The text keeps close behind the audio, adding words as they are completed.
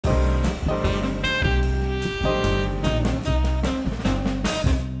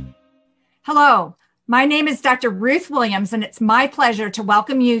Hello, my name is Dr. Ruth Williams, and it's my pleasure to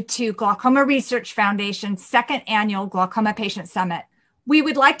welcome you to Glaucoma Research Foundation's second annual Glaucoma Patient Summit. We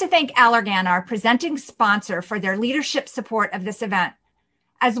would like to thank Allergan, our presenting sponsor, for their leadership support of this event,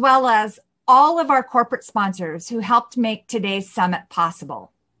 as well as all of our corporate sponsors who helped make today's summit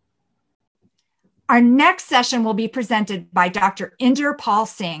possible. Our next session will be presented by Dr. Inder Paul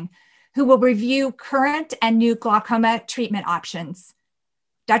Singh, who will review current and new glaucoma treatment options.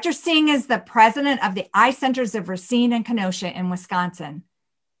 Dr. Singh is the president of the Eye Centers of Racine and Kenosha in Wisconsin.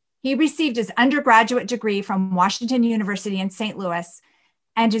 He received his undergraduate degree from Washington University in St. Louis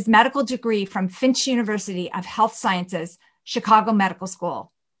and his medical degree from Finch University of Health Sciences, Chicago Medical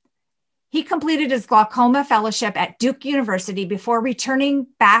School. He completed his glaucoma fellowship at Duke University before returning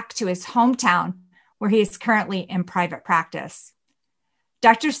back to his hometown, where he is currently in private practice.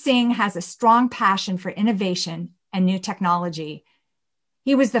 Dr. Singh has a strong passion for innovation and new technology.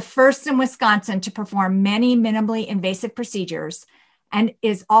 He was the first in Wisconsin to perform many minimally invasive procedures and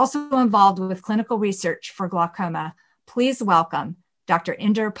is also involved with clinical research for glaucoma. Please welcome Dr.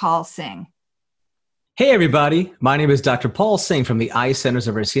 Inder Paul Singh. Hey everybody, my name is Dr. Paul Singh from the Eye Centers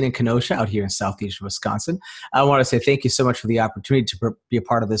of Racine and Kenosha out here in southeastern Wisconsin. I want to say thank you so much for the opportunity to be a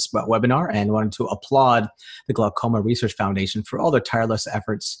part of this webinar, and wanted to applaud the Glaucoma Research Foundation for all their tireless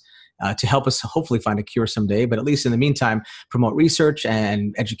efforts to help us hopefully find a cure someday, but at least in the meantime, promote research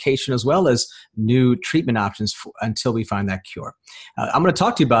and education as well as new treatment options until we find that cure. I'm going to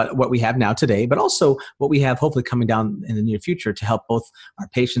talk to you about what we have now today, but also what we have hopefully coming down in the near future to help both our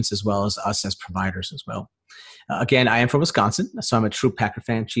patients as well as us as providers as well. Again, I am from Wisconsin, so I'm a true Packer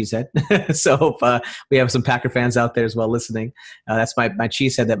fan, cheesehead. So we have some Packer fans out there as well listening. That's my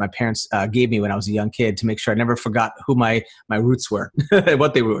cheesehead that my parents gave me when I was a young kid to make sure I never forgot who my roots were,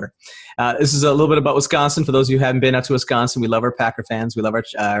 what they were. This is a little bit about Wisconsin. For those of you who haven't been out to Wisconsin, we love our Packer fans. We love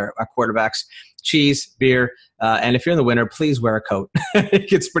our quarterbacks, cheese, beer, and if you're in the winter, please wear a coat. It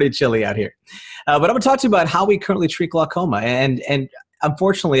gets pretty chilly out here. But I'm going to talk to you about how we currently treat glaucoma. And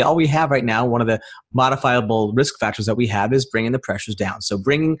unfortunately, all we have right now, one of the modifiable risk factors that we have is bringing the pressures down. So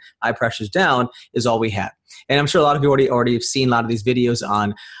bringing eye pressures down is all we have. And I'm sure a lot of you already have seen a lot of these videos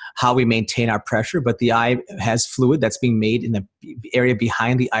on how we maintain our pressure, but the eye has fluid that's being made in the area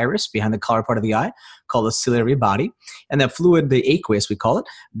behind the iris, behind the color part of the eye, called the ciliary body. And that fluid, the aqueous we call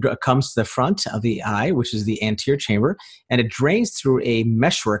it, comes to the front of the eye, which is the anterior chamber, and it drains through a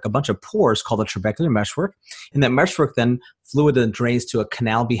meshwork, a bunch of pores called the trabecular meshwork. And that meshwork then fluid then drains to a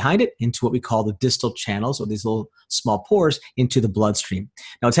canal behind it into what we call the distal channels, or these little small pores into the bloodstream.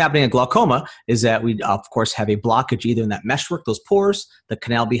 Now what's happening in glaucoma is that we of course have a blockage either in that meshwork, those pores, the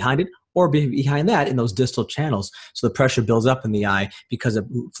canal behind it, or behind that in those distal channels. So the pressure builds up in the eye because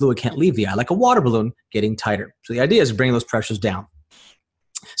the fluid can't leave the eye, like a water balloon getting tighter. So the idea is bringing those pressures down.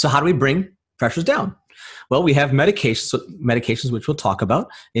 So how do we bring pressures down? Well, we have medications which we'll talk about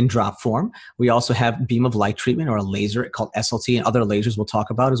in drop form. We also have beam of light treatment, or a laser called SLT, and other lasers we'll talk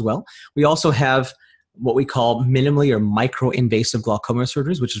about as well. We also have what we call minimally or micro-invasive glaucoma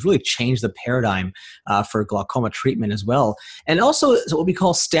surgeries, which has really changed the paradigm for glaucoma treatment as well. And also what we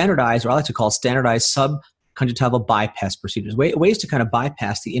call standardized, or I like to call standardized subconjunctival bypass procedures, ways to kind of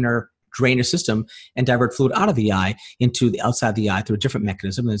bypass the inner drainage system and divert fluid out of the eye into the outside of the eye through a different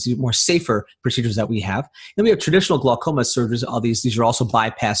mechanism. There's more safer procedures that we have. Then we have traditional glaucoma surgeries. All these are also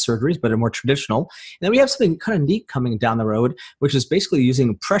bypass surgeries, but are more traditional. And then we have something kind of neat coming down the road, which is basically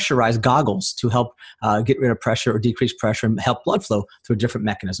using pressurized goggles to help get rid of pressure or decrease pressure and help blood flow through different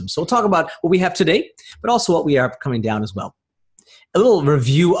mechanisms. So we'll talk about what we have today, but also what we are coming down as well. A little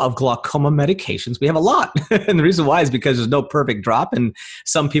review of glaucoma medications. We have a lot. And the reason why is because there's no perfect drop, and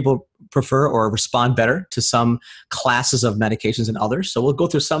some people prefer or respond better to some classes of medications than others. So we'll go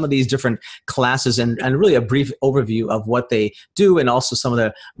through some of these different classes and really a brief overview of what they do and also some of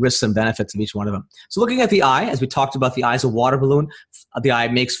the risks and benefits of each one of them. So looking at the eye, as we talked about, the eye is a water balloon. The eye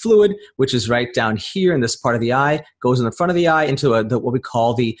makes fluid, which is right down here in this part of the eye, goes in the front of the eye into what we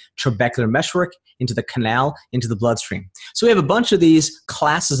call the trabecular meshwork, into the canal, into the bloodstream. So we have a bunch of these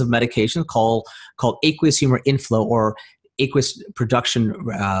classes of medication called aqueous humor inflow, or aqueous production,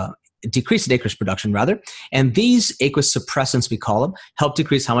 decreased aqueous production rather. And these aqueous suppressants, we call them, help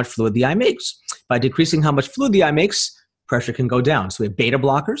decrease how much fluid the eye makes. By decreasing how much fluid the eye makes, pressure can go down. So we have beta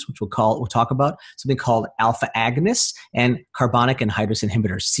blockers, which we'll talk about, something called alpha agonists, and carbonic anhydrase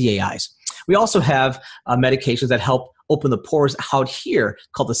inhibitors, CAIs. We also have medications that help open the pores out here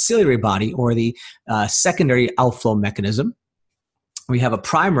called the ciliary body, or the secondary outflow mechanism. We have a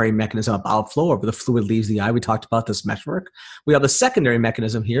primary mechanism of outflow, where the fluid leaves the eye. We talked about this meshwork. We have a secondary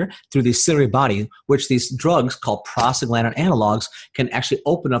mechanism here through the ciliary body, which these drugs called prostaglandin analogs can actually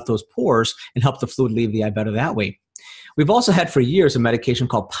open up those pores and help the fluid leave the eye better that way. We've also had for years a medication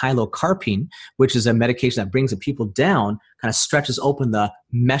called pilocarpine, which is a medication that brings the pupil down, kind of stretches open the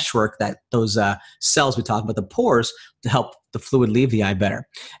meshwork, that those cells we talk about, the pores, to help the fluid leave the eye better.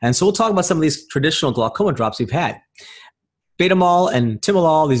 And so we'll talk about some of these traditional glaucoma drops we've had. Betamol and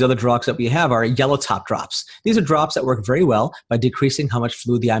timolol, these other drugs that we have, are yellow top drops. These are drops that work very well by decreasing how much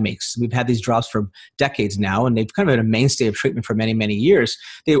fluid the eye makes. We've had these drops for decades now, and they've kind of been a mainstay of treatment for many, many years.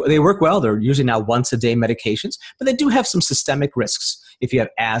 They work well. They're usually now once-a-day medications, but they do have some systemic risks. If you have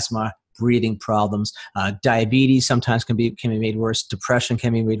asthma, breathing problems, diabetes sometimes can be made worse, depression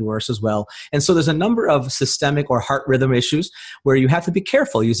can be made worse as well. And so there's a number of systemic or heart rhythm issues where you have to be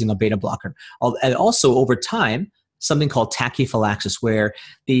careful using a beta blocker. And also over time, something called tachyphylaxis, where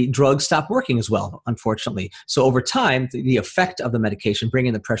the drugs stop working as well, unfortunately. So over time, the effect of the medication,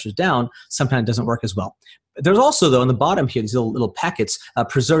 bringing the pressures down, sometimes doesn't work as well. There's also, though, on the bottom here, these little packets, a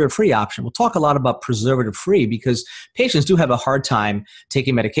preservative-free option. We'll talk a lot about preservative-free because patients do have a hard time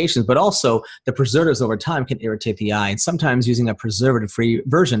taking medications, but also the preservatives over time can irritate the eye. And sometimes using a preservative-free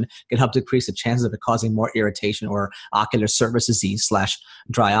version can help decrease the chances of it causing more irritation or ocular surface disease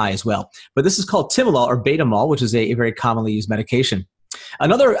 / dry eye as well. But this is called timolol or betamol, which is a very commonly used medication.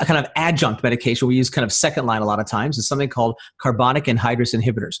 Another kind of adjunct medication we use kind of second line a lot of times is something called carbonic anhydrase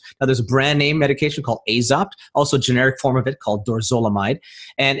inhibitors. Now, there's a brand name medication called Azopt, also a generic form of it called dorzolamide.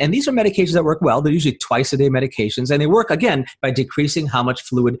 And these are medications that work well. They're usually twice-a-day medications, and they work, again, by decreasing how much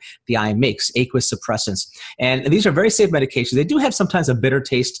fluid the eye makes, aqueous suppressants. And these are very safe medications. They do have sometimes a bitter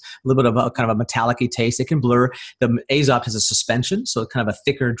taste, a little bit of a kind of a metallic-y taste. They can blur. The Azopt has a suspension, so kind of a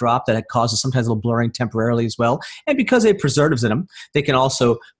thicker drop that causes sometimes a little blurring temporarily as well. And because they have preservatives in them, they can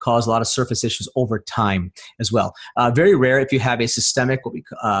also cause a lot of surface issues over time as well. Very rare if you have a systemic what we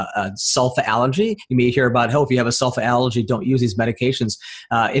sulfa allergy. You may hear about, if you have a sulfa allergy, don't use these medications.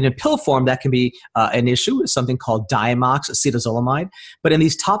 In a pill form, that can be an issue, something called Diamox acetazolamide. But in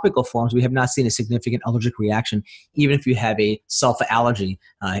these topical forms, we have not seen a significant allergic reaction, even if you have a sulfa allergy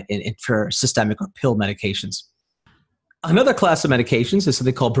for systemic or pill medications. Another class of medications is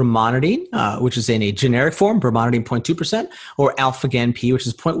something called brimonidine, which is in a generic form, brimonidine 0.2%, or alpha-GAN P, which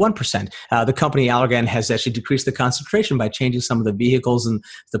is 0.1%. The company Allergan has actually decreased the concentration by changing some of the vehicles and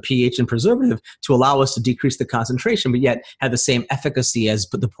the pH and preservative to allow us to decrease the concentration, but yet have the same efficacy as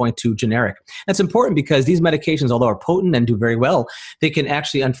the 0.2 generic. That's important because these medications, although are potent and do very well, they can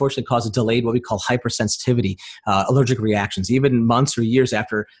actually unfortunately cause a delayed what we call hypersensitivity, allergic reactions, even months or years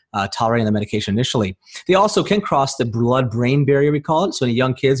after tolerating the medication initially. They also can cross the blood-brain barrier, we call it. So in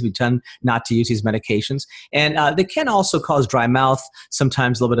young kids, we tend not to use these medications. And they can also cause dry mouth,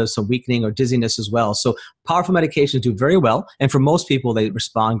 sometimes a little bit of some weakening or dizziness as well. So powerful medications do very well. And for most people, they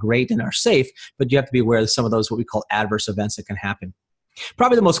respond great and are safe. But you have to be aware of some of those what we call adverse events that can happen.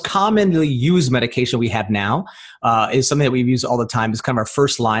 Probably the most commonly used medication we have now is something that we use all the time. It's kind of our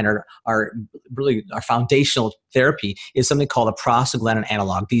first line, or our foundational therapy is something called a prostaglandin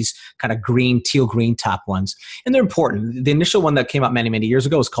analog, these kind of teal green top ones. And they're important. The initial one that came out many, many years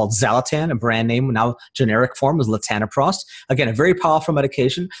ago was called Xalatan, a brand name, now generic form is latanoprost. Again, a very powerful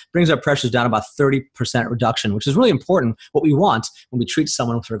medication, brings our pressures down about 30% reduction, which is really important. What we want when we treat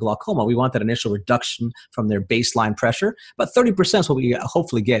someone for glaucoma, we want that initial reduction from their baseline pressure. About 30% is what we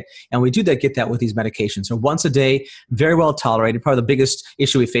hopefully get. And we do get that with these medications. So once a day, very well tolerated. Probably the biggest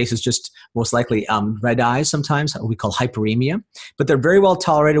issue we face is just most likely red eyes sometimes, what we call hyperemia. But they're very well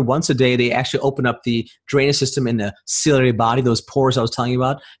tolerated. Once a day, they actually open up the drainage system in the ciliary body, those pores I was telling you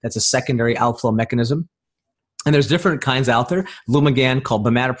about. That's a secondary outflow mechanism. And there's different kinds out there. Lumigan called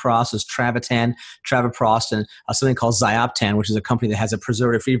bimatoprost, there's Travatan, Travoprost, and something called Xioptan, which is a company that has a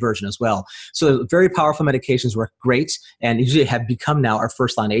preservative-free version as well. So very powerful medications work great and usually have become now our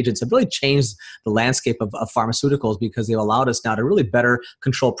first-line agents. Have really changed the landscape of pharmaceuticals because they've allowed us now to really better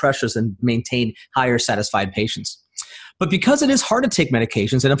control pressures and maintain higher satisfied patients. But because it is hard to take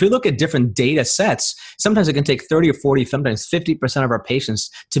medications, and if we look at different data sets, sometimes it can take 30 or 40, sometimes 50% of our patients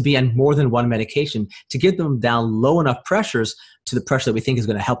to be on more than one medication to get them down low enough pressures to the pressure that we think is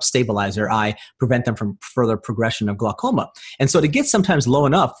going to help stabilize their eye, prevent them from further progression of glaucoma. And so to get sometimes low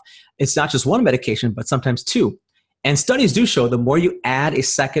enough, it's not just one medication, but sometimes two. And studies do show the more you add a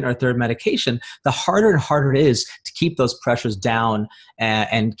second or third medication, the harder and harder it is to keep those pressures down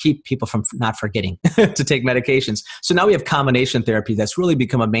and keep people from not forgetting to take medications. So now we have combination therapy that's really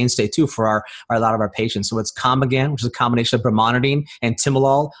become a mainstay too for a lot of our patients. So it's Comagan, which is a combination of brimonidine and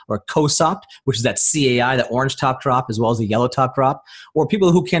timolol, or Cosopt, which is that CAI, the orange top drop, as well as the yellow top drop. Or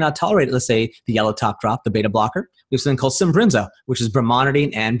people who cannot tolerate, let's say, the yellow top drop, the beta blocker. We have something called Simbrinza, which is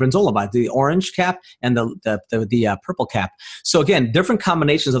brimonidine and brinzolamide, the orange cap and the purple cap. So again, different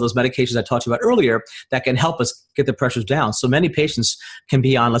combinations of those medications I talked about earlier that can help us get the pressures down. So many patients can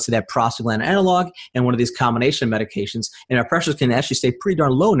be on, let's say, that prostaglandin analog and one of these combination medications, and our pressures can actually stay pretty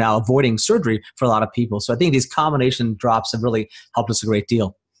darn low now, avoiding surgery for a lot of people. So I think these combination drops have really helped us a great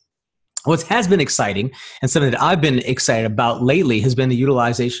deal. What has been exciting, and something that I've been excited about lately, has been the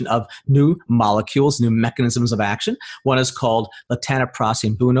utilization of new molecules, new mechanisms of action. One is called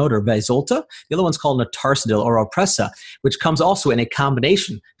latanoprost bunode, or Vyzulta. The other one's called natarsadil, or Ropressa, which comes also in a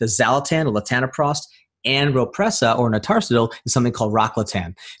combination. The Xalatan, or latanoprost, and Ropressa, or natarsadil, is something called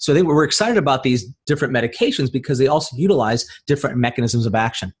Rocklatan. So we're excited about these different medications because they also utilize different mechanisms of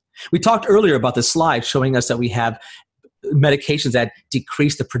action. We talked earlier about the slide showing us that we have medications that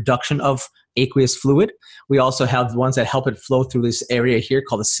decrease the production of aqueous fluid. We also have ones that help it flow through this area here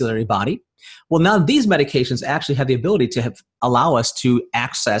called the ciliary body. Well, now these medications actually have the ability to allow us to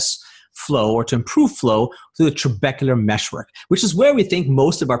access flow, or to improve flow, through the trabecular meshwork, which is where we think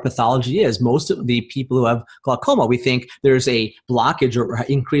most of our pathology is. Most of the people who have glaucoma, we think there's a blockage or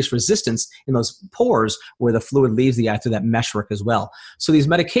increased resistance in those pores where the fluid leaves the eye through that meshwork as well. So these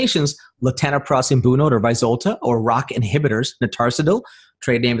medications, latanoprost bunode, or Vyzulta, or ROCK inhibitors, natarsadil,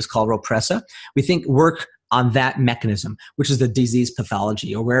 trade name is called Ropressa, we think work on that mechanism, which is the disease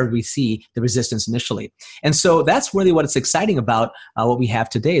pathology, or where we see the resistance initially. And so that's really what it's exciting about what we have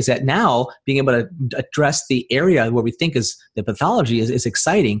today, is that now being able to address the area where we think is the pathology is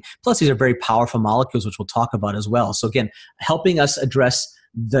exciting. Plus, these are very powerful molecules, which we'll talk about as well. So again, helping us address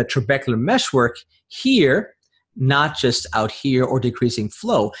the trabecular meshwork here, not just out here, or decreasing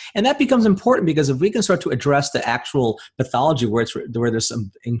flow. And that becomes important because if we can start to address the actual pathology where there's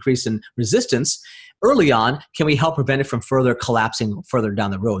some increase in resistance early on, can we help prevent it from further collapsing further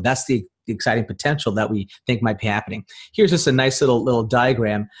down the road? That's the exciting potential that we think might be happening. Here's just a nice little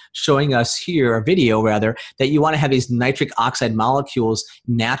diagram showing us here, a video rather, that you want to have these nitric oxide molecules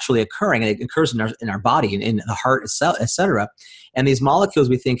naturally occurring, and it occurs in our body, in the heart itself, etc. And these molecules,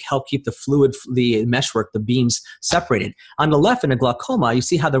 we think, help keep the fluid, the meshwork, the beams separated. On the left, in a glaucoma, you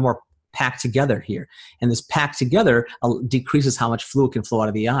see how they're more packed together here. And this packed together decreases how much fluid can flow out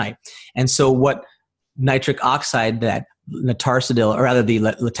of the eye. And so what nitric oxide, that natarsadil, or rather the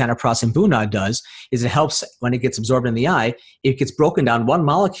latanoprost bunode, does is it helps when it gets absorbed in the eye. It gets broken down one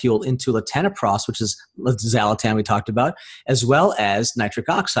molecule into latanoprost, which is Xalatan we talked about, as well as nitric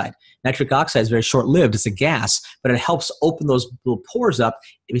oxide. Nitric oxide is very short-lived. It's a gas, but it helps open those little pores up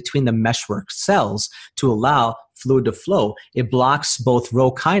between the meshwork cells to allow fluid to flow. It blocks both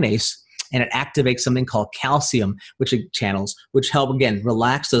Rho kinase, and it activates something called calcium, which it channels, which help, again,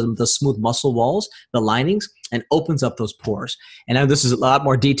 relax the smooth muscle walls, the linings, and opens up those pores. And now this is a lot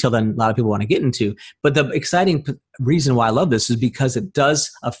more detail than a lot of people want to get into, but the exciting reason why I love this is because it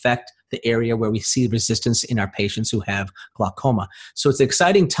does affect the area where we see resistance in our patients who have glaucoma. So it's an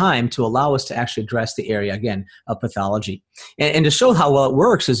exciting time to allow us to actually address the area, again, of pathology. And to show how well it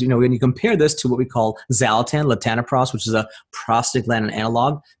works is, when you compare this to what we call Xalatan, latanoprost, which is a prostaglandin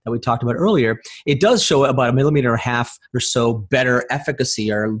analog that we talked about earlier, it does show about 1.5 millimeters or so better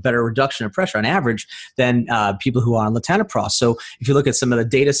efficacy, or better reduction of pressure on average than people who are on latanoprost. So if you look at some of the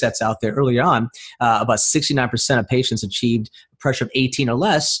data sets out there earlier on, about 69% of patients achieved pressure of 18 or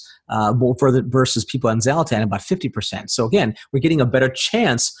less, versus people on Xalatan, about 50%. So again, we're getting a better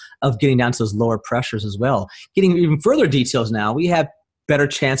chance of getting down to those lower pressures as well. Getting even further details now, we have better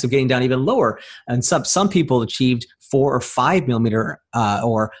chance of getting down even lower. And some people achieved 4 or 5 millimeter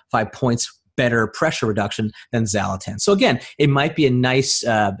or 5 points better pressure reduction than Xalatan. So again, it might be a nice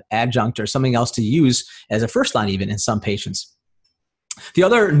adjunct or something else to use as a first line even in some patients. The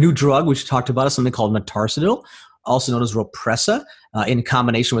other new drug we talked about is something called natarsadil, also known as Ropressa, in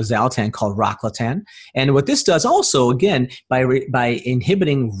combination with Xalatan, called Rocklatan. And what this does also, again, by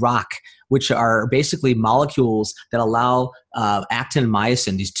inhibiting ROCK, which are basically molecules that allow actin and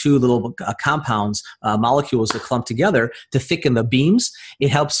myosin, these two little compounds, molecules that clump together to thicken the beams. It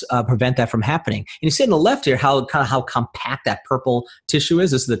helps prevent that from happening. And you see on the left here how compact that purple tissue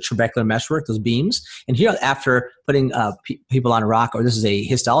is. This is the trabecular meshwork, those beams. And here, after putting people on ROCK, or this is a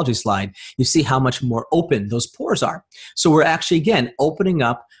histology slide, you see how much more open those pores are. So we're actually, again, opening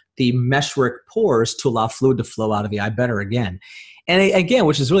up the meshwork pores to allow fluid to flow out of the eye better again. And again,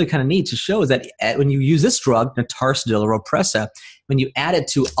 which is really kind of neat to show, is that when you use this drug, Notarsidil or Rhopressa, when you add it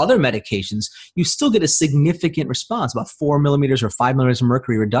to other medications, you still get a significant response, about 4 millimeters or 5 millimeters of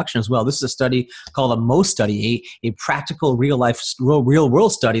mercury reduction as well. This is a study called a MO study, a practical real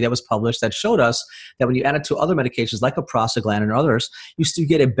world study that was published that showed us that when you add it to other medications like a prostaglandin or others, you still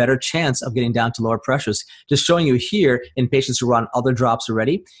get a better chance of getting down to lower pressures. Just showing you here in patients who were on other drops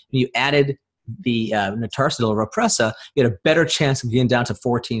already, when you added the Notarsidil or Rhopressa, you had a better chance of getting down to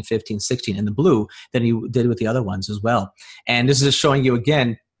 14, 15, 16 in the blue than you did with the other ones as well. And this is just showing you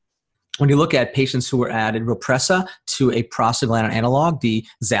again, when you look at patients who were added Rhopressa to a prostaglandin analog, the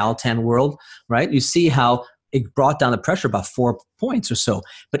Zalatan world, right? You see how it brought down the pressure about 4 points or so.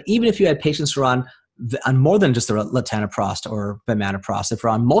 But even if you had patients who are on more than just the latanoprost or bimatoprost, if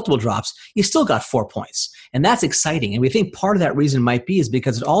we're on multiple drops, you still got 4 points. And that's exciting. And we think part of that reason might be is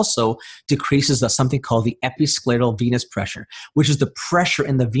because it also decreases something called the episcleral venous pressure, which is the pressure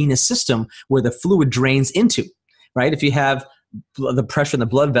in the venous system where the fluid drains into, right? If you have the pressure in the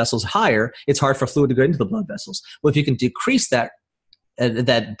blood vessels higher, it's hard for fluid to go into the blood vessels. Well, if you can decrease that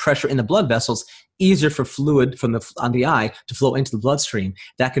pressure in the blood vessels, easier for fluid on the eye to flow into the bloodstream.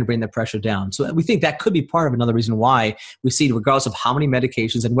 That can bring the pressure down. So we think that could be part of another reason why we see, regardless of how many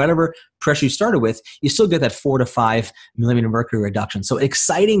medications and whatever pressure you started with, you still get that 4 to 5 millimeter mercury reduction. So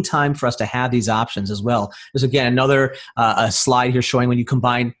exciting time for us to have these options as well. There's again another a slide here showing when you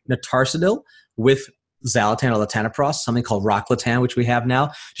combine Notarsidil with Zalatan or latanoprost, something called Rocklatan, which we have now,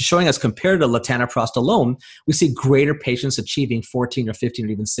 just showing us compared to latanoprost alone, we see greater patients achieving 14 or 15 or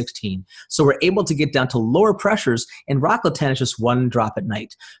even 16. So we're able to get down to lower pressures, and Rocklatan is just 1 drop at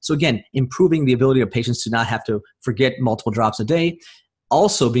night. So again, improving the ability of patients to not have to forget multiple drops a day.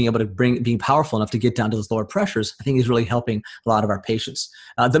 Also being able to being powerful enough to get down to those lower pressures, I think is really helping a lot of our patients.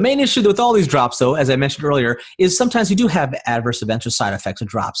 The main issue with all these drops, though, as I mentioned earlier, is sometimes you do have adverse events or side effects of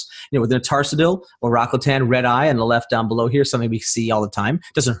drops. With Notarsidil or Rocklatan, red eye on the left down below here, something we see all the time.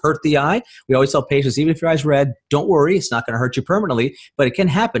 Doesn't hurt the eye. We always tell patients, even if your eye's red, don't worry, it's not going to hurt you permanently, but it can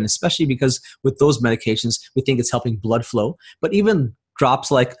happen, especially because with those medications, we think it's helping blood flow. But even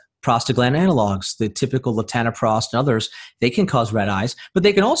drops like prostaglandin analogs, the typical latanoprost and others, they can cause red eyes, but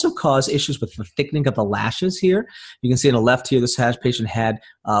they can also cause issues with the thickening of the lashes here. You can see on the left here, this patient had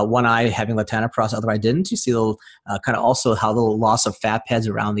one eye having latanoprost, other eye didn't. You see a little kind of also how the loss of fat pads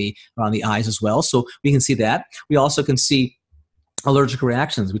around the eyes as well. So we can see that. We also can see allergic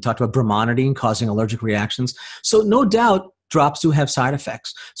reactions. We talked about bromonidine causing allergic reactions. So no doubt drops do have side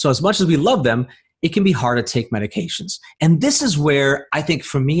effects. So as much as we love them, it can be hard to take medications. And this is where I think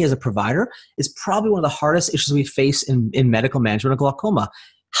for me as a provider is probably one of the hardest issues we face in medical management of glaucoma.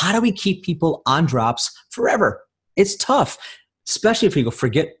 How do we keep people on drops forever? It's tough, especially if you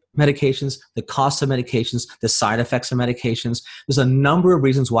forget medications, the cost of medications, the side effects of medications. There's a number of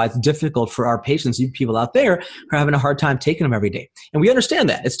reasons why it's difficult for our patients, you people out there who are having a hard time taking them every day. And we understand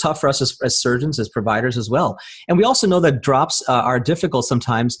that. It's tough for us as surgeons, as providers as well. And we also know that drops are difficult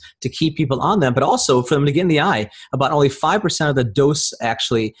sometimes to keep people on them, but also for them to get in the eye. About only 5% of the dose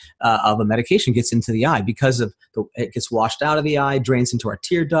actually of a medication gets into the eye because of it gets washed out of the eye, drains into our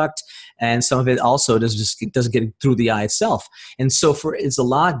tear duct, and some of it also doesn't get through the eye itself. And so it's a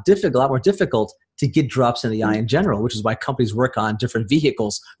lot more difficult to get drops in the eye in general, which is why companies work on different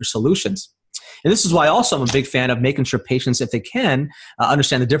vehicles or solutions. And this is why also I'm a big fan of making sure patients, if they can,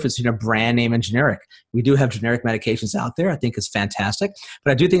 understand the difference between a brand name and generic. We do have generic medications out there. I think it's fantastic.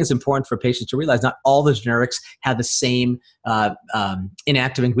 But I do think it's important for patients to realize not all the generics have the same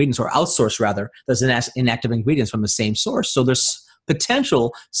inactive ingredients, or outsource rather, there's inactive ingredients from the same source. So there's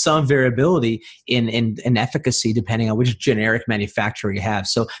potential some variability in efficacy depending on which generic manufacturer you have.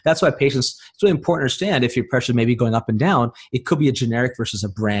 So that's why patients, it's really important to understand if your pressure may be going up and down, it could be a generic versus a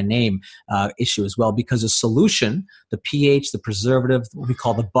brand name issue as well, because the solution, the pH, the preservative, what we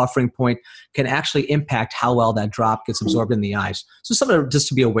call the buffering point, can actually impact how well that drop gets absorbed in the eyes. So something just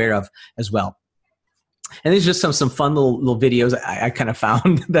to be aware of as well. And these are just some fun little videos I kind of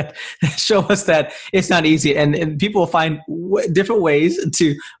found that show us that it's not easy, and people will find different ways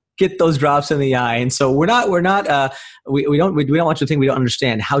to get those drops in the eye. And so we don't want you to think we don't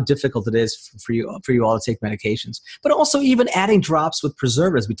understand how difficult it is for you all to take medications. But also even adding drops with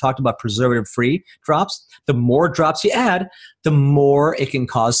preservatives. We talked about preservative-free drops. The more drops you add, the more it can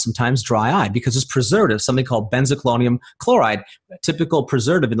cause sometimes dry eye, because it's preservative, something called benzalkonium chloride, a typical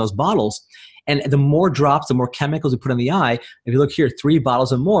preservative in those bottles. And the more drops, the more chemicals we put in the eye. If you look here, 3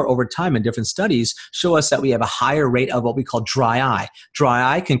 bottles or more over time in different studies show us that we have a higher rate of what we call dry eye.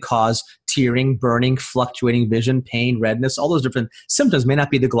 Dry eye can cause tearing, burning, fluctuating vision, pain, redness, all those different symptoms may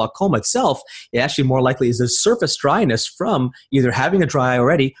not be the glaucoma itself. It actually more likely is the surface dryness from either having a dry eye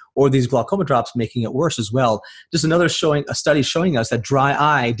already or these glaucoma drops making it worse as well. Just a study showing us that dry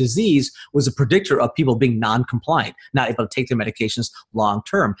eye disease was a predictor of people being non-compliant, not able to take their medications long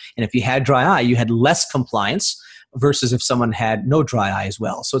term. And if you had dry eye, you had less compliance versus if someone had no dry eye as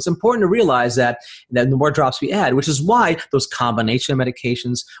well. So it's important to realize that the more drops we add, which is why those combination of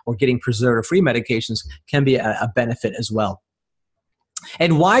medications or getting preservative-free medications can be a benefit as well.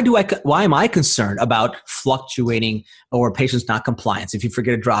 And why am I concerned about fluctuating or patients not compliance if you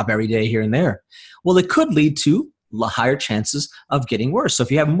forget a drop every day here and there? Well, it could lead to higher chances of getting worse. So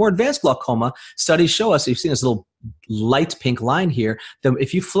if you have more advanced glaucoma, studies show us, you've seen this little light pink line here, that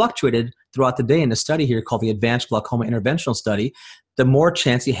if you fluctuated throughout the day in a study here called the Advanced Glaucoma Interventional Study, the more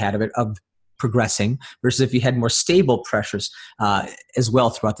chance you had of progressing versus if you had more stable pressures as well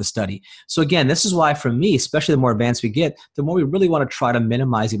throughout the study. So again, this is why for me, especially the more advanced we get, the more we really want to try to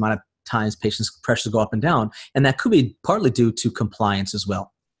minimize the amount of times patients' pressures go up and down. And that could be partly due to compliance as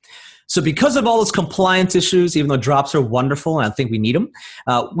well. So because of all those compliance issues, even though drops are wonderful and I think we need them,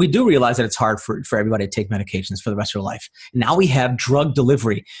 we do realize that it's hard for everybody to take medications for the rest of their life. Now we have drug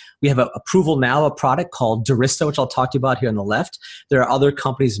delivery. We have approval now of a product called Durysta, which I'll talk to you about here on the left. There are other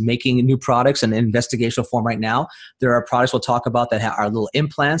companies making new products in investigational form right now. There are products we'll talk about that are little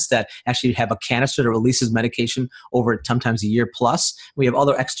implants that actually have a canister that releases medication over sometimes a year plus. We have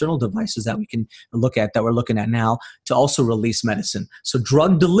other external devices that we can look at, that we're looking at now, to also release medicine. So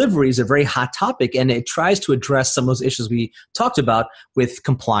drug delivery is a very hot topic, and it tries to address some of those issues we talked about with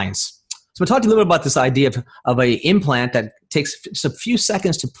compliance. So we'll talk to you a little bit about this idea of an implant that takes just a few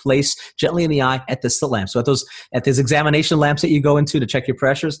seconds to place gently in the eye at the slit lamp. So at those examination lamps that you go into to check your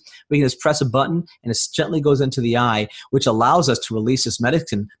pressures, we can just press a button and it gently goes into the eye, which allows us to release this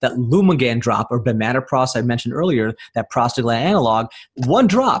medicine, that Lumagan drop or bimatoprost I mentioned earlier, that prostaglandin analog. One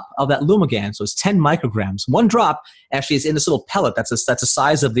drop of that Lumagan, so it's 10 micrograms. One drop actually is in this little pellet that's the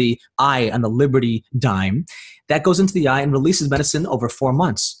size of the eye on the Liberty dime. That goes into the eye and releases medicine over 4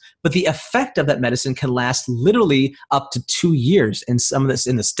 months. But the effect of that medicine can last literally up to 2 years. And some of this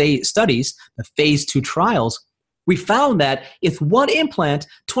in the studies, the phase 2 trials, we found that if one implant,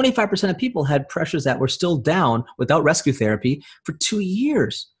 25% of people had pressures that were still down without rescue therapy for 2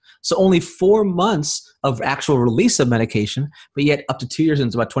 years. So only 4 months of actual release of medication, but yet up to 2 years, and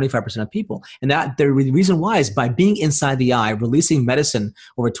it's about 25% of people. And that the reason why is by being inside the eye, releasing medicine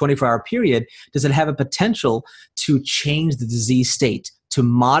over a 24-hour period, does it have a potential to change the disease state, to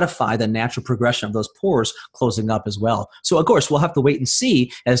modify the natural progression of those pores closing up as well. So of course, we'll have to wait and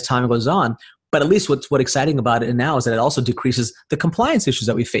see as time goes on. But at least what's exciting about it now is that it also decreases the compliance issues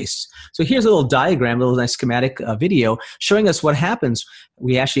that we face. So here's a little diagram, a little nice schematic video showing us what happens.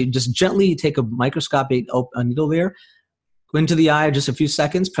 We actually just gently take a microscopic needle there, go into the eye just a few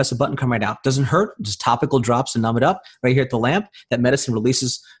seconds, press a button, come right out. Doesn't hurt, just topical drops to numb it up. Right here at the lamp, that medicine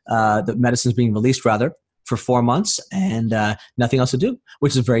releases, the medicine is being released rather, for 4 months and nothing else to do,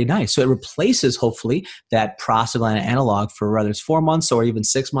 which is very nice. So it replaces, hopefully, that prostaglandin analog for whether it's 4 months or even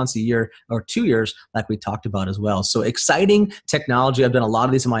 6 months, a year, or 2 years, like we talked about as well. So exciting technology. I've done a lot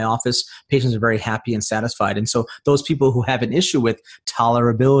of these in my office. Patients are very happy and satisfied. And so those people who have an issue with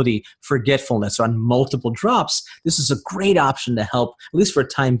tolerability, forgetfulness on multiple drops, this is a great option to help, at least for a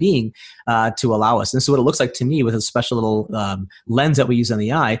time being, to allow us. And this is what it looks like to me with a special little lens that we use on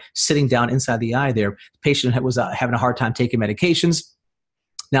the eye, sitting down inside the eye there. Patient was having a hard time taking medications.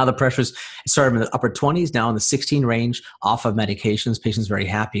 Now the pressures started in the upper 20s, now in the 16 range, off of medications. Patients very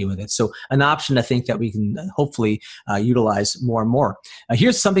happy with it. So an option I think that we can hopefully utilize more and more.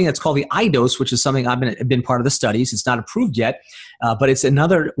 Here's something that's called the iDose, which is something I've been part of the studies. It's not approved yet, but it's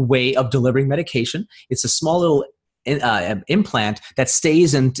another way of delivering medication. It's a small little implant that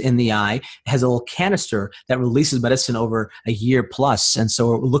stays in the eye, has a little canister that releases medicine over a year plus. And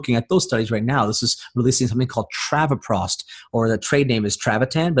so we're looking at those studies right now. This is releasing something called Travoprost, or the trade name is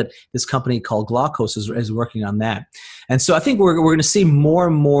Travatan, but this company called Glaucoma is working on that. And so I think we're going to see more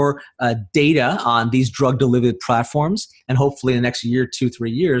and more data on these drug delivery platforms. And hopefully in the next year, 2,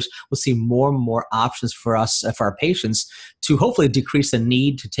 3 years, we'll see more and more options for us, for our patients, to hopefully decrease the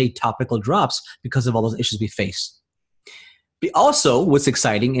need to take topical drops because of all those issues we face. Also, what's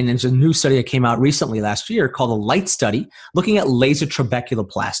exciting, and there's a new study that came out recently last year called the LIGHT study, looking at laser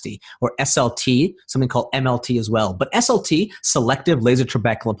trabeculoplasty, or SLT, something called MLT as well. But SLT, selective laser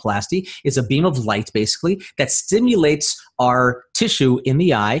trabeculoplasty, is a beam of light, basically, that stimulates our tissue in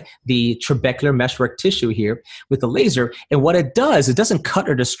the eye, the trabecular meshwork tissue here with the laser. And what it does, it doesn't cut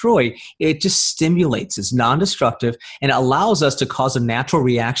or destroy, it just stimulates. It's non-destructive, and it allows us to cause a natural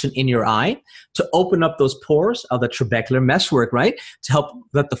reaction in your eye to open up those pores of the trabecular meshwork, right? To help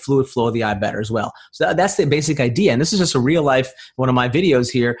let the fluid flow of the eye better as well. So that's the basic idea. And this is just a real life, one of my videos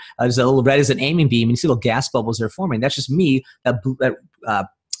here. There's a little red as an aiming beam, and you see little gas bubbles that are forming. That's just me, that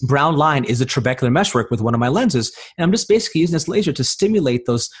brown line is the trabecular meshwork with one of my lenses, and I'm just basically using this laser to stimulate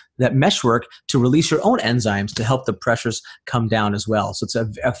that meshwork to release your own enzymes to help the pressures come down as well. So it's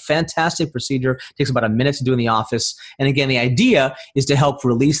a fantastic procedure. It takes about a minute to do in the office, and again, the idea is to help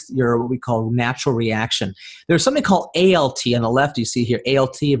release your what we call natural reaction. There's something called ALT on the left. You see here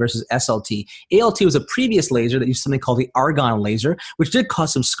ALT versus SLT. ALT was a previous laser that used something called the argon laser, which did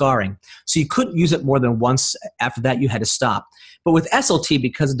cause some scarring. So you couldn't use it more than once. After that, you had to stop. But with SLT,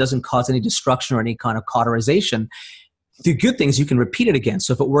 because it doesn't cause any destruction or any kind of cauterization, the good thing is you can repeat it again.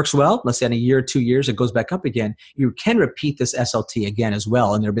 So if it works well, let's say in a year or 2 years, it goes back up again, you can repeat this SLT again as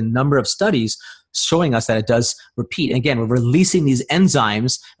well. And there have been a number of studies showing us that it does repeat. And again, we're releasing these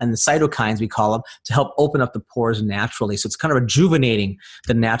enzymes and the cytokines, we call them, to help open up the pores naturally. So it's kind of rejuvenating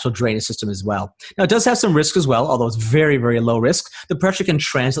the natural drainage system as well. Now, it does have some risk as well, although it's very, very low risk. The pressure can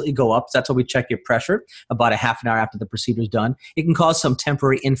transiently go up. So that's why we check your pressure about a half an hour after the procedure is done. It can cause some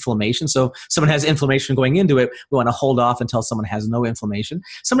temporary inflammation. So if someone has inflammation going into it, we want to hold off until someone has no inflammation.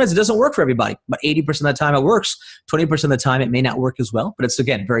 Sometimes it doesn't work for everybody. About 80% of the time it works. 20% of the time it may not work as well, but it's,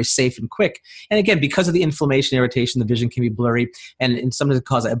 again, very safe and quick. And again, because of the inflammation, irritation, the vision can be blurry, and sometimes it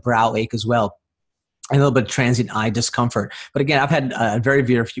causes a brow ache as well, and a little bit of transient eye discomfort. But again, I've had very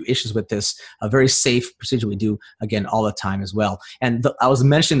few issues with this. A very safe procedure we do, again, all the time as well. And I was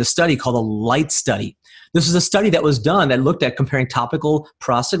mentioning the study called the LIGHT study. This is a study that was done that looked at comparing topical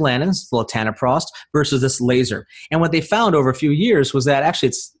prostaglandins, latanoprost, versus this laser. And what they found over a few years was that actually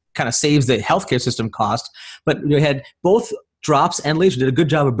it's kind of saves the healthcare system cost, but they had both drops and laser did a good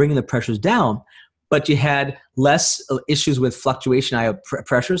job of bringing the pressures down, but you had less issues with fluctuation eye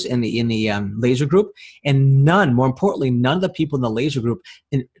pressures in the laser group, and more importantly, none of the people in the laser group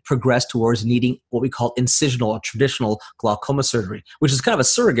progressed towards needing what we call incisional or traditional glaucoma surgery, which is kind of a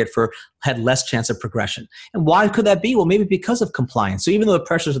surrogate for had less chance of progression. And why could that be? Well, maybe because of compliance. So even though the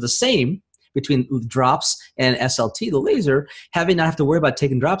pressures are the same between drops and SLT, the laser, having not have to worry about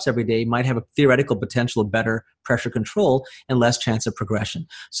taking drops every day might have a theoretical potential of better pressure control and less chance of progression.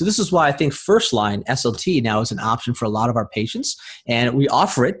 So this is why I think first line SLT now is an option for a lot of our patients, and we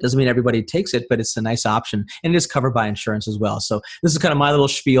offer it. Doesn't mean everybody takes it, but it's a nice option, and it is covered by insurance as well. So this is kind of my little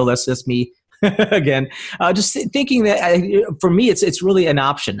spiel. That's me. Again, just thinking that for me, it's really an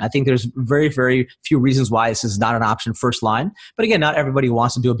option. I think there's very, very few reasons why this is not an option first line. But again, not everybody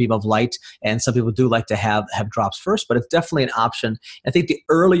wants to do a beam of light, and some people do like to have drops first, but it's definitely an option. I think the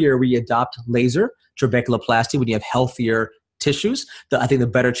earlier we adopt laser trabeculoplasty, when you have healthier tissues, I think the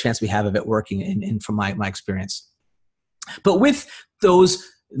better chance we have of it working in from my experience. But with those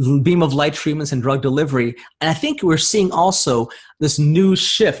beam of light treatments and drug delivery, and I think we're seeing also this new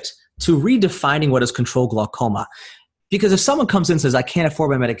shift to redefining what is controlled glaucoma. Because if someone comes in and says, I can't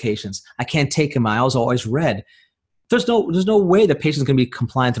afford my medications, I can't take them, my eyes are always red, there's no way the patient's going to be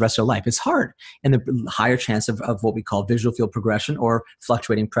compliant the rest of their life. It's hard, and the higher chance of what we call visual field progression or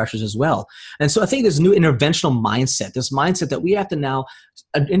fluctuating pressures as well. And so I think there's a new interventional mindset, this mindset that we have to now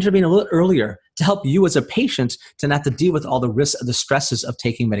intervene a little earlier to help you as a patient to not have to deal with all the risks, the stresses of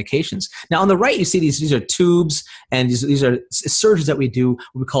taking medications. Now on the right, you see these are tubes, and these are surgeries that we do,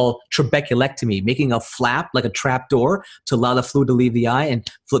 what we call trabeculectomy, making a flap like a trap door to allow the fluid to leave the eye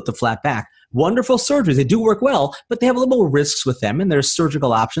and flip the flap back. Wonderful surgeries. They do work well, but they have a little more risks with them, and there's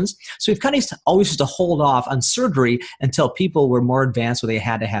surgical options. So we've kind of always used to hold off on surgery until people were more advanced where they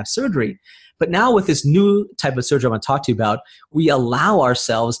had to have surgery. But now with this new type of surgery I want to talk to you about, we allow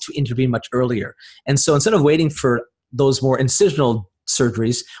ourselves to intervene much earlier. And so instead of waiting for those more incisional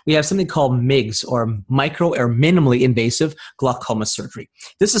surgeries, we have something called MIGS, or micro or minimally invasive glaucoma surgery.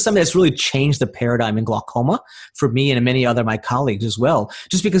 This is something that's really changed the paradigm in glaucoma for me and many other my colleagues as well,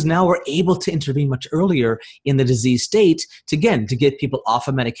 just because now we're able to intervene much earlier in the disease state to get people off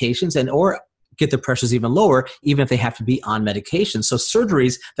of medications and or get the pressures even lower, even if they have to be on medication. So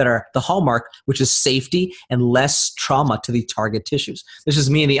surgeries that are the hallmark, which is safety and less trauma to the target tissues. This is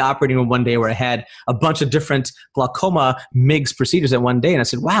me in the operating room one day where I had a bunch of different glaucoma MIGS procedures at one day. And I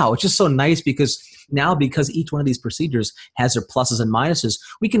said, wow, it's just so nice because each one of these procedures has their pluses and minuses,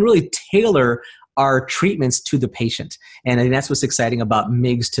 we can really tailor our treatments to the patient. And I think that's what's exciting about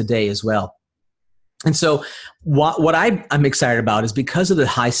MIGS today as well. And so what I'm excited about is because of the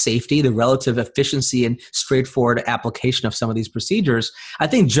high safety, the relative efficiency and straightforward application of some of these procedures, I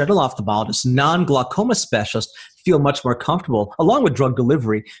think general ophthalmologists, non-glaucoma specialists feel much more comfortable, along with drug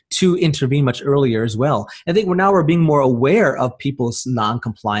delivery, to intervene much earlier as well. I think we're being more aware of people's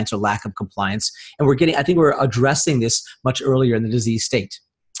non-compliance or lack of compliance, and I think we're addressing this much earlier in the disease state.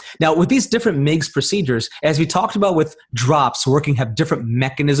 Now, with these different MIGS procedures, as we talked about with drops have different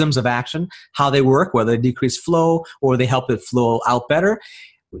mechanisms of action, how they work, whether they decrease flow or they help it flow out better.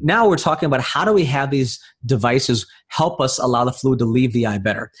 Now we're talking about how do we have these devices help us allow the fluid to leave the eye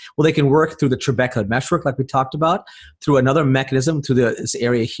better? Well, they can work through the trabecular meshwork like we talked about, through another mechanism, through this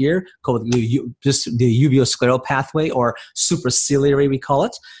area here called just the uveoscleral pathway, or supraciliary we call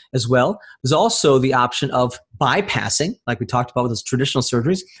it as well. There's also the option of bypassing, like we talked about with those traditional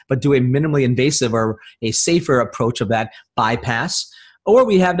surgeries, but do a minimally invasive or a safer approach of that bypass. Or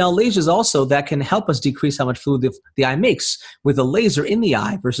we have now lasers also that can help us decrease how much fluid the eye makes with a laser in the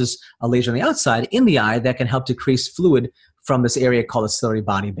eye versus a laser on the outside in the eye that can help decrease fluid from this area called the ciliary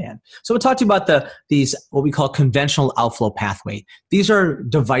body band. So we'll talk to you about these what we call conventional outflow pathway. These are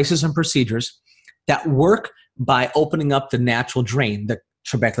devices and procedures that work by opening up the natural drain, the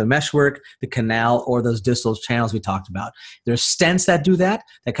trabecular meshwork, the canal, or those distal channels we talked about. There's stents that do that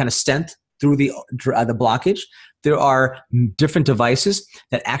kind of stent through the blockage. There are different devices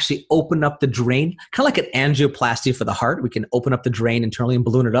that actually open up the drain, kind of like an angioplasty for the heart. We can open up the drain internally and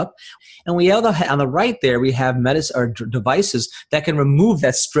balloon it up. And we have on the right there, we have devices that can remove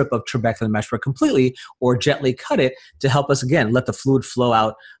that strip of trabecular meshwork completely or gently cut it to help us, again, let the fluid flow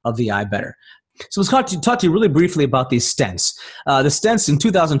out of the eye better. So let's talk to you really briefly about these stents. The stents in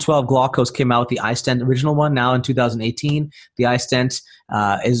 2012, Glaukos came out with the iStent original one. Now in 2018, the iStent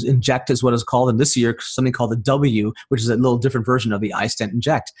is Inject is what it's called. And this year, something called the W, which is a little different version of the iStent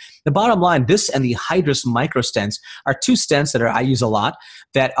Inject. The bottom line, this and the Hydrus microstents are two stents that I use a lot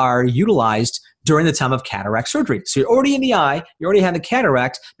that are utilized during the time of cataract surgery. So you're already in the eye, you already have the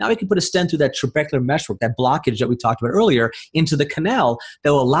cataract, now we can put a stent through that trabecular meshwork, that blockage that we talked about earlier, into the canal that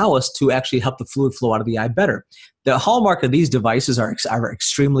will allow us to actually help the fluid flow out of the eye better. The hallmark of these devices are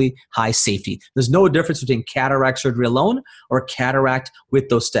extremely high safety. There's no difference between cataract surgery alone or cataract with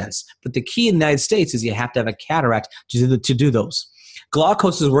those stents. But the key in the United States is you have to have a cataract to do those.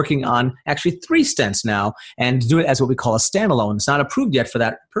 Glaukos is working on actually 3 stents now and do it as what we call a standalone. It's not approved yet for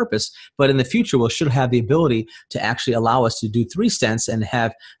that purpose, but in the future we should have the ability to actually allow us to do 3 stents and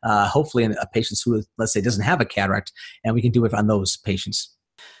have hopefully a patient who, let's say, doesn't have a cataract, and we can do it on those patients.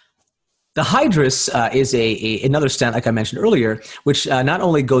 The Hydrus is another stent, like I mentioned earlier, which not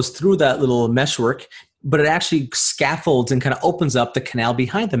only goes through that little meshwork, but it actually scaffolds and kind of opens up the canal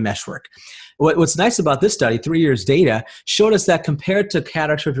behind the meshwork. What's nice about this study, 3 years data, showed us that compared to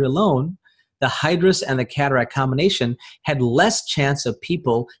cataract surgery alone, the Hydrus and the cataract combination had less chance of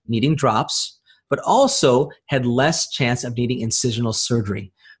people needing drops, but also had less chance of needing incisional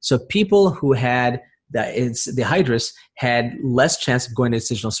surgery. So people who had the Hydrus had less chance of going to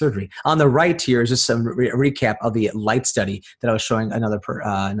incisional surgery. On the right here is just some recap of the light study that I was showing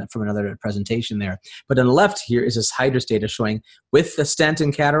from another presentation there. But on the left here is this Hydrus data showing with the stent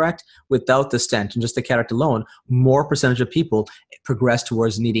and cataract, without the stent and just the cataract alone, more percentage of people progress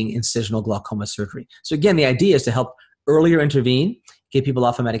towards needing incisional glaucoma surgery. So again, the idea is to help earlier intervene, get people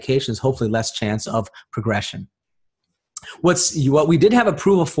off of medications, hopefully less chance of progression. What we did have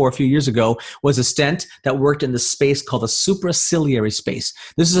approval for a few years ago was a stent that worked in the space called the supraciliary space.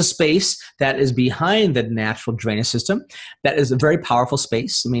 This is a space that is behind the natural drainage system. That is a very powerful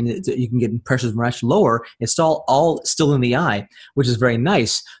space. I mean, you can get pressures much lower. It's all still in the eye, which is very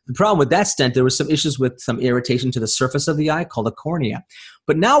nice. The problem with that stent, there was some issues with some irritation to the surface of the eye called the cornea.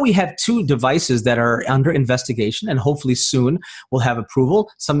 But now we have 2 devices that are under investigation, and hopefully soon we'll have approval,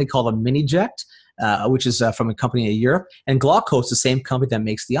 something called a mini-ject, which is from a company in Europe. And Glaukos, the same company that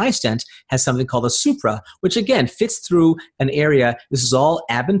makes the iStent, has something called a Supra, which again fits through an area. This is all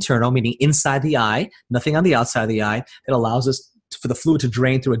ab interno, meaning inside the eye, nothing on the outside of the eye. It allows us for the fluid to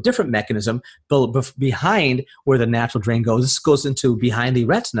drain through a different mechanism, but behind where the natural drain goes. This goes into behind the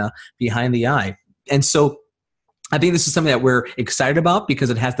retina, behind the eye. And so I think this is something that we're excited about because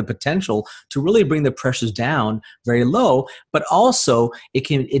it has the potential to really bring the pressures down very low, but also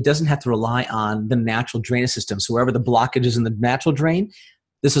it doesn't have to rely on the natural drainage system. So wherever the blockage is in the natural drain,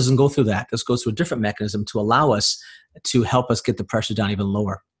 this doesn't go through that. This goes through a different mechanism to allow us to help us get the pressure down even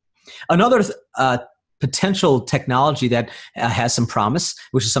lower. Another potential technology that has some promise,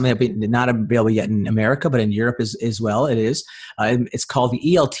 which is something that not available yet in America, but in Europe as well. It is. It's called the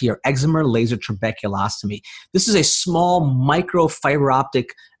ELT, or excimer laser trabeculostomy. This is a small micro fiber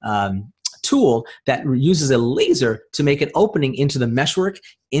optic tool that uses a laser to make an opening into the meshwork,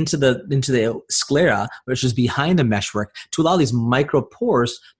 into the sclera, which is behind the meshwork, to allow these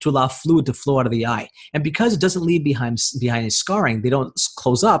micropores to allow fluid to flow out of the eye. And because it doesn't leave behind a scarring, they don't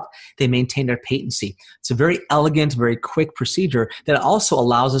close up, they maintain their patency. It's a very elegant, very quick procedure that also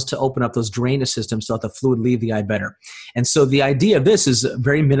allows us to open up those drainage systems so that the fluid leave the eye better. And so the idea of this is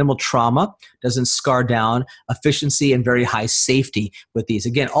very minimal trauma, doesn't scar down, efficiency, and very high safety with these.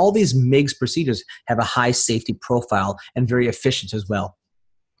 Again, all these MIGS procedures have a high safety profile and very efficient as well.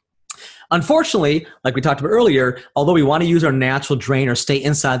 Unfortunately, like we talked about earlier, although we want to use our natural drain or stay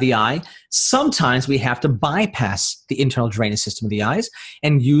inside the eye, sometimes we have to bypass the internal drainage system of the eyes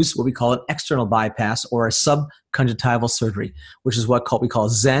and use what we call an external bypass or a subconjunctival surgery, which is what we call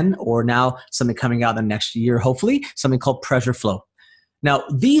Zen, or now something coming out in the next year, hopefully, something called pressure flow. Now,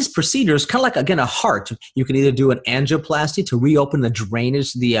 these procedures, kind of like, again, a heart, you can either do an angioplasty to reopen the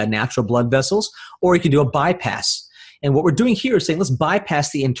drainage, the natural blood vessels, or you can do a bypass. And what we're doing here is saying, let's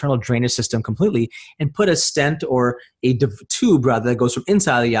bypass the internal drainage system completely and put a stent or a tube, rather, that goes from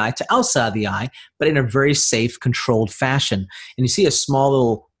inside the eye to outside the eye, but in a very safe, controlled fashion. And you see a small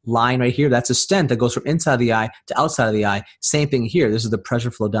little line right here. That's a stent that goes from inside the eye to outside of the eye. Same thing here. This is the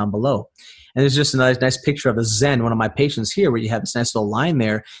pressure flow down below. And there's just a nice picture of a Zen, one of my patients here, where you have this nice little line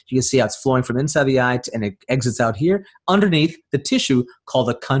there. You can see how it's flowing from inside the eye and it exits out here underneath the tissue called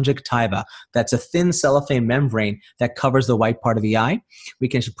the conjunctiva. That's a thin cellophane membrane that covers the white part of the eye. We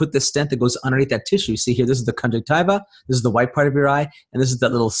can put the stent that goes underneath that tissue. See here, this is the conjunctiva, this is the white part of your eye, and this is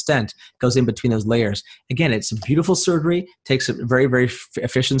that little stent that goes in between those layers. Again, it's a beautiful surgery, takes a very, very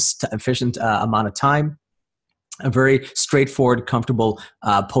efficient amount of time. A very straightforward, comfortable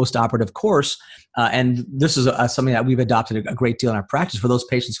post-operative course. And this is something that we've adopted a great deal in our practice for those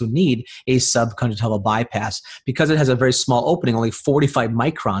patients who need a subconjunctival bypass. Because it has a very small opening, only 45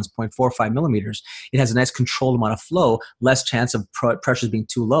 microns, 0.45 millimeters, it has a nice controlled amount of flow, less chance of pressures being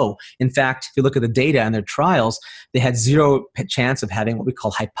too low. In fact, if you look at the data in their trials, they had zero chance of having what we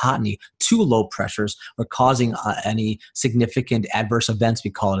call hypotony, too low pressures, or causing any significant adverse events,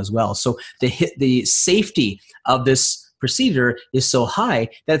 we call it as well. So the safety of this procedure is so high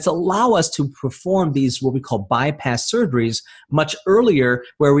that it's allow us to perform these what we call bypass surgeries much earlier,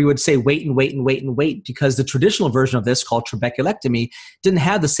 where we would say wait and wait and wait and wait, because the traditional version of this, called trabeculectomy, didn't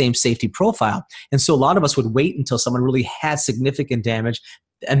have the same safety profile. And so a lot of us would wait until someone really had significant damage,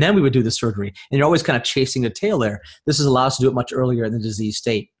 and then we would do the surgery. And you're always kind of chasing the tail there. This is allow us to do it much earlier in the disease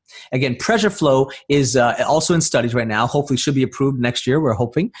state. Again, pressure flow is also in studies right now. Hopefully should be approved next year, we're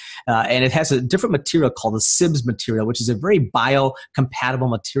hoping. And it has a different material called the SIBS material, which is a very biocompatible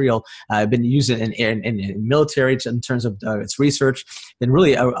material. Been used in military in terms of its research. Been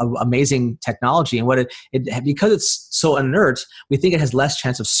really a amazing technology. And because it's so inert, we think it has less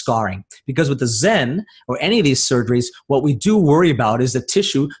chance of scarring. Because with the Zen or any of these surgeries, what we do worry about is the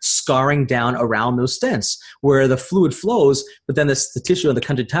tissue scarring down around those stents, where the fluid flows, but then the tissue of the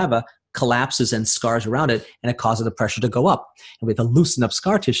conjunctiva collapses and scars around it, and it causes the pressure to go up, and we have to loosen up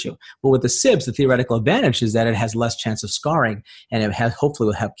scar tissue. But with the SIBS, the theoretical advantage is that it has less chance of scarring, and it hopefully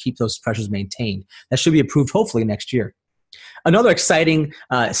will keep those pressures maintained. That should be approved hopefully next year. Another exciting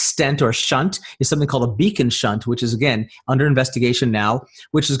stent or shunt is something called a beacon shunt, which is, again, under investigation now,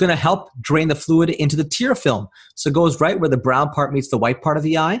 which is going to help drain the fluid into the tear film. So it goes right where the brown part meets the white part of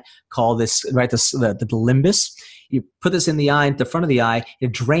the eye, called this, right, the limbus. You put this in the eye, the front of the eye,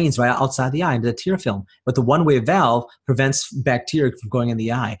 it drains right outside the eye into the tear film. But the one-way valve prevents bacteria from going in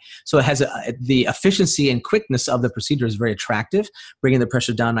the eye. So it has the efficiency and quickness of the procedure is very attractive, bringing the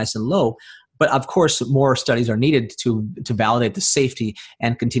pressure down nice and low. But of course, more studies are needed to validate the safety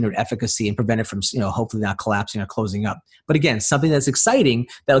and continued efficacy and prevent it from, hopefully not collapsing or closing up. But again, something that's exciting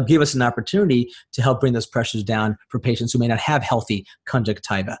that'll give us an opportunity to help bring those pressures down for patients who may not have healthy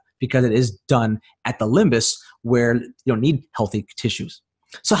conjunctiva, because it is done at the limbus where you don't need healthy tissues.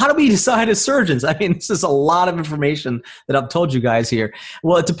 So how do we decide as surgeons? I mean, this is a lot of information that I've told you guys here.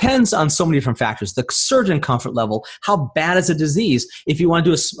 Well, it depends on so many different factors. The surgeon comfort level, how bad is the disease? If you want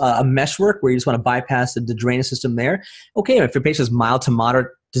to do a meshwork where you just want to bypass the drainage system there, okay, if your patient has mild to moderate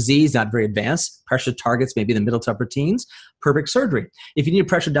disease, not very advanced, pressure targets maybe in the middle to upper teens, perfect surgery. If you need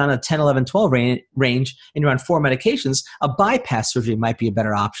pressure down at 10, 11, 12 range and you're on 4 medications, a bypass surgery might be a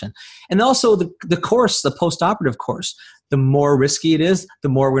better option. And also the course, the post-operative course, the more risky it is, the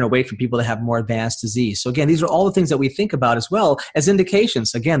more we're going to wait for people to have more advanced disease. So again, these are all the things that we think about as well as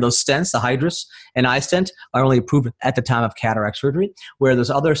indications. Again, those stents, the Hydrus and iStent, are only approved at the time of cataract surgery, where those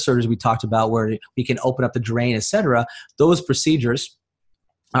other surgeries we talked about where we can open up the drain, etc., those procedures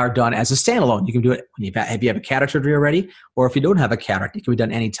are done as a standalone. You can do it if you have a cataract surgery already, or if you don't have a cataract, it can be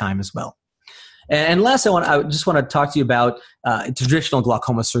done anytime as well. And last, I just want to talk to you about traditional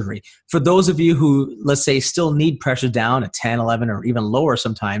glaucoma surgery. For those of you who, let's say, still need pressure down at 10, 11, or even lower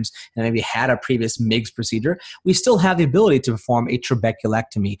sometimes, and maybe had a previous MIGS procedure, we still have the ability to perform a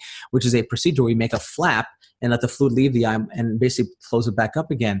trabeculectomy, which is a procedure where we make a flap and let the fluid leave the eye and basically close it back up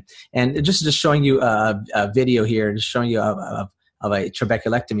again. And just showing you a video here, just showing you of a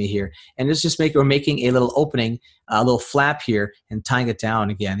trabeculectomy here. And it's just we're making a little opening, a little flap here and tying it down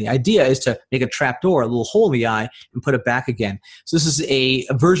again. The idea is to make a trap door, a little hole in the eye, and put it back again. So this is a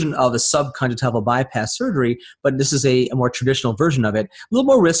version of a subconjunctival bypass surgery, but this is a more traditional version of it. A little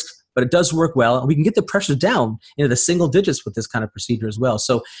more risk, but it does work well. And we can get the pressure down into the single digits with this kind of procedure as well.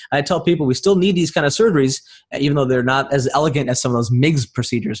 So I tell people we still need these kind of surgeries, even though they're not as elegant as some of those MIGS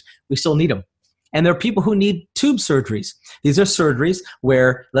procedures, we still need them. And there are people who need tube surgeries. These are surgeries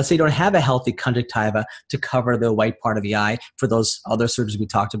where, let's say you don't have a healthy conjunctiva to cover the white part of the eye for those other surgeries we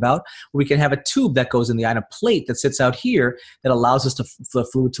talked about. We can have a tube that goes in the eye and a plate that sits out here that allows us the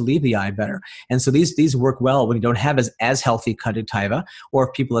fluid to leave the eye better. And so these work well when you don't have as healthy conjunctiva, or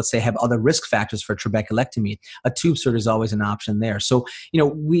if people, let's say, have other risk factors for trabeculectomy. A tube surgery is always an option there. So,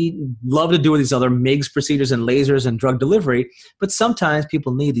 we love to do these other MIGS procedures and lasers and drug delivery, but sometimes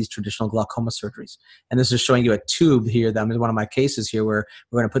people need these traditional glaucoma surgeries. And this is showing you a tube here. That is one of my cases here where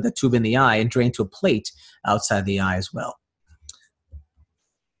we're going to put the tube in the eye and drain to a plate outside the eye as well.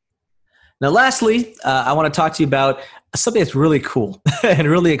 Now, lastly, I want to talk to you about something that's really cool and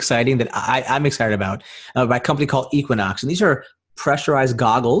really exciting that I'm excited about by a company called Equinox. And these are pressurized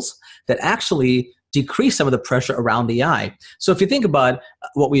goggles that actually decrease some of the pressure around the eye. So if you think about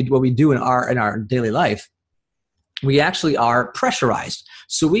what we do in our daily life, we actually are pressurized.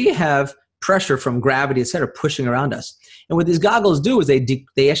 So we have pressure from gravity, et cetera, pushing around us. And what these goggles do is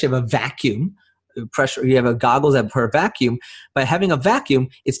they actually have a vacuum pressure. You have a goggles that per vacuum. By having a vacuum,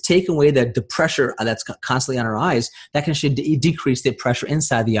 it's taken away the pressure that's constantly on our eyes. That can actually decrease the pressure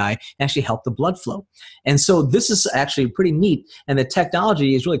inside the eye and actually help the blood flow. And so this is actually pretty neat. And the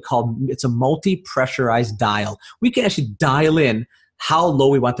technology is really it's a multi-pressurized dial. We can actually dial in how low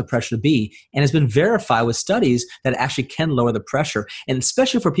we want the pressure to be. And it's been verified with studies that it actually can lower the pressure. And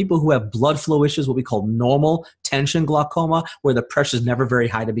especially for people who have blood flow issues, what we call normal tension glaucoma, where the pressure is never very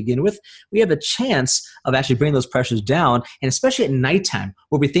high to begin with, we have a chance of actually bringing those pressures down. And especially at nighttime,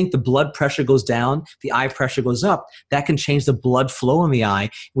 where we think the blood pressure goes down, the eye pressure goes up, that can change the blood flow in the eye.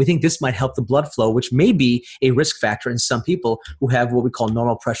 We think this might help the blood flow, which may be a risk factor in some people who have what we call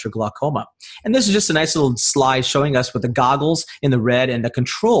normal pressure glaucoma. And this is just a nice little slide showing us with the goggles in the red and the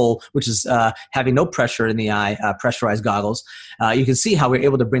control, which is having no pressure in the eye, pressurized goggles. You can see how we're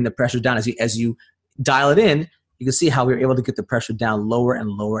able to bring the pressure down as you dial it in. You can see how we're able to get the pressure down lower and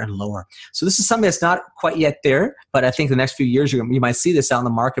lower and lower. So this is something that's not quite yet there, but I think the next few years you might see this out in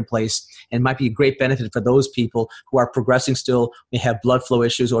the marketplace, and might be a great benefit for those people who are progressing still, may have blood flow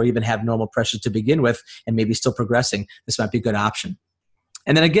issues, or even have normal pressure to begin with, and maybe still progressing. This might be a good option.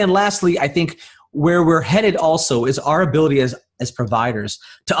 And then again, lastly, I think where we're headed also is our ability as providers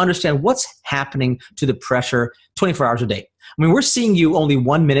to understand what's happening to the pressure 24 hours a day. I mean, we're seeing you only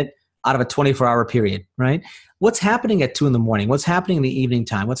 1 minute out of a 24-hour period, right? What's happening at 2 in the morning? What's happening in the evening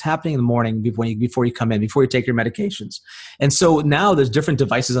time? What's happening in the morning before you come in, before you take your medications? And so now there's different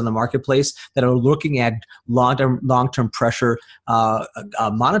devices on the marketplace that are looking at long-term pressure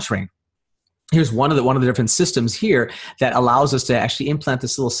monitoring. Here's one of the different systems here that allows us to actually implant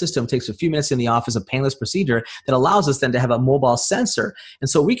this little system. It takes a few minutes in the office, a painless procedure that allows us then to have a mobile sensor. And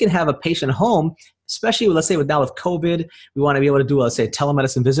so we can have a patient home, especially let's say with COVID, we want to be able to do, let's say, a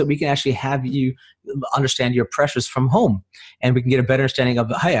telemedicine visit. We can actually have you understand your pressures from home, and we can get a better understanding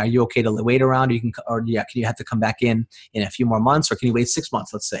of, hey, are you okay to wait around? Can you have to come back in a few more months, or can you wait 6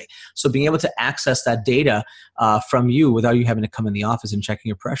 months, let's say? So being able to access that data from you without you having to come in the office and checking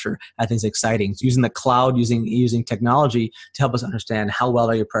your pressure, I think is exciting. It's using the cloud, using technology to help us understand how well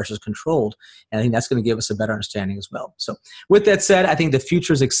are your pressures controlled. And I think that's going to give us a better understanding as well. So with that said, I think the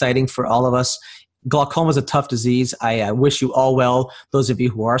future is exciting for all of us. Glaucoma is a tough disease. I wish you all well, those of you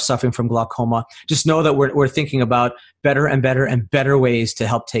who are suffering from glaucoma. Just know that we're thinking about better and better and better ways to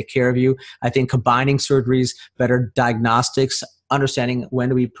help take care of you. I think combining surgeries, better diagnostics, understanding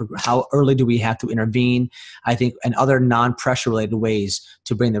how early do we have to intervene, I think, and other non-pressure related ways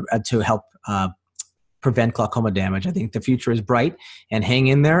to help prevent glaucoma damage. I think the future is bright, and hang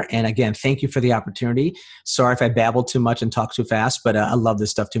in there. And again, thank you for the opportunity. Sorry if I babbled too much and talked too fast, but I love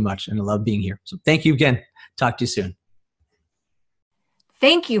this stuff too much, and I love being here. So thank you again. Talk to you soon.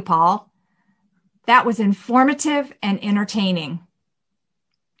 Thank you, Paul. That was informative and entertaining.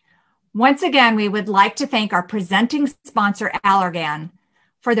 Once again, we would like to thank our presenting sponsor, Allergan.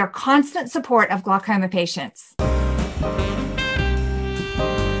 for their constant support of glaucoma patients.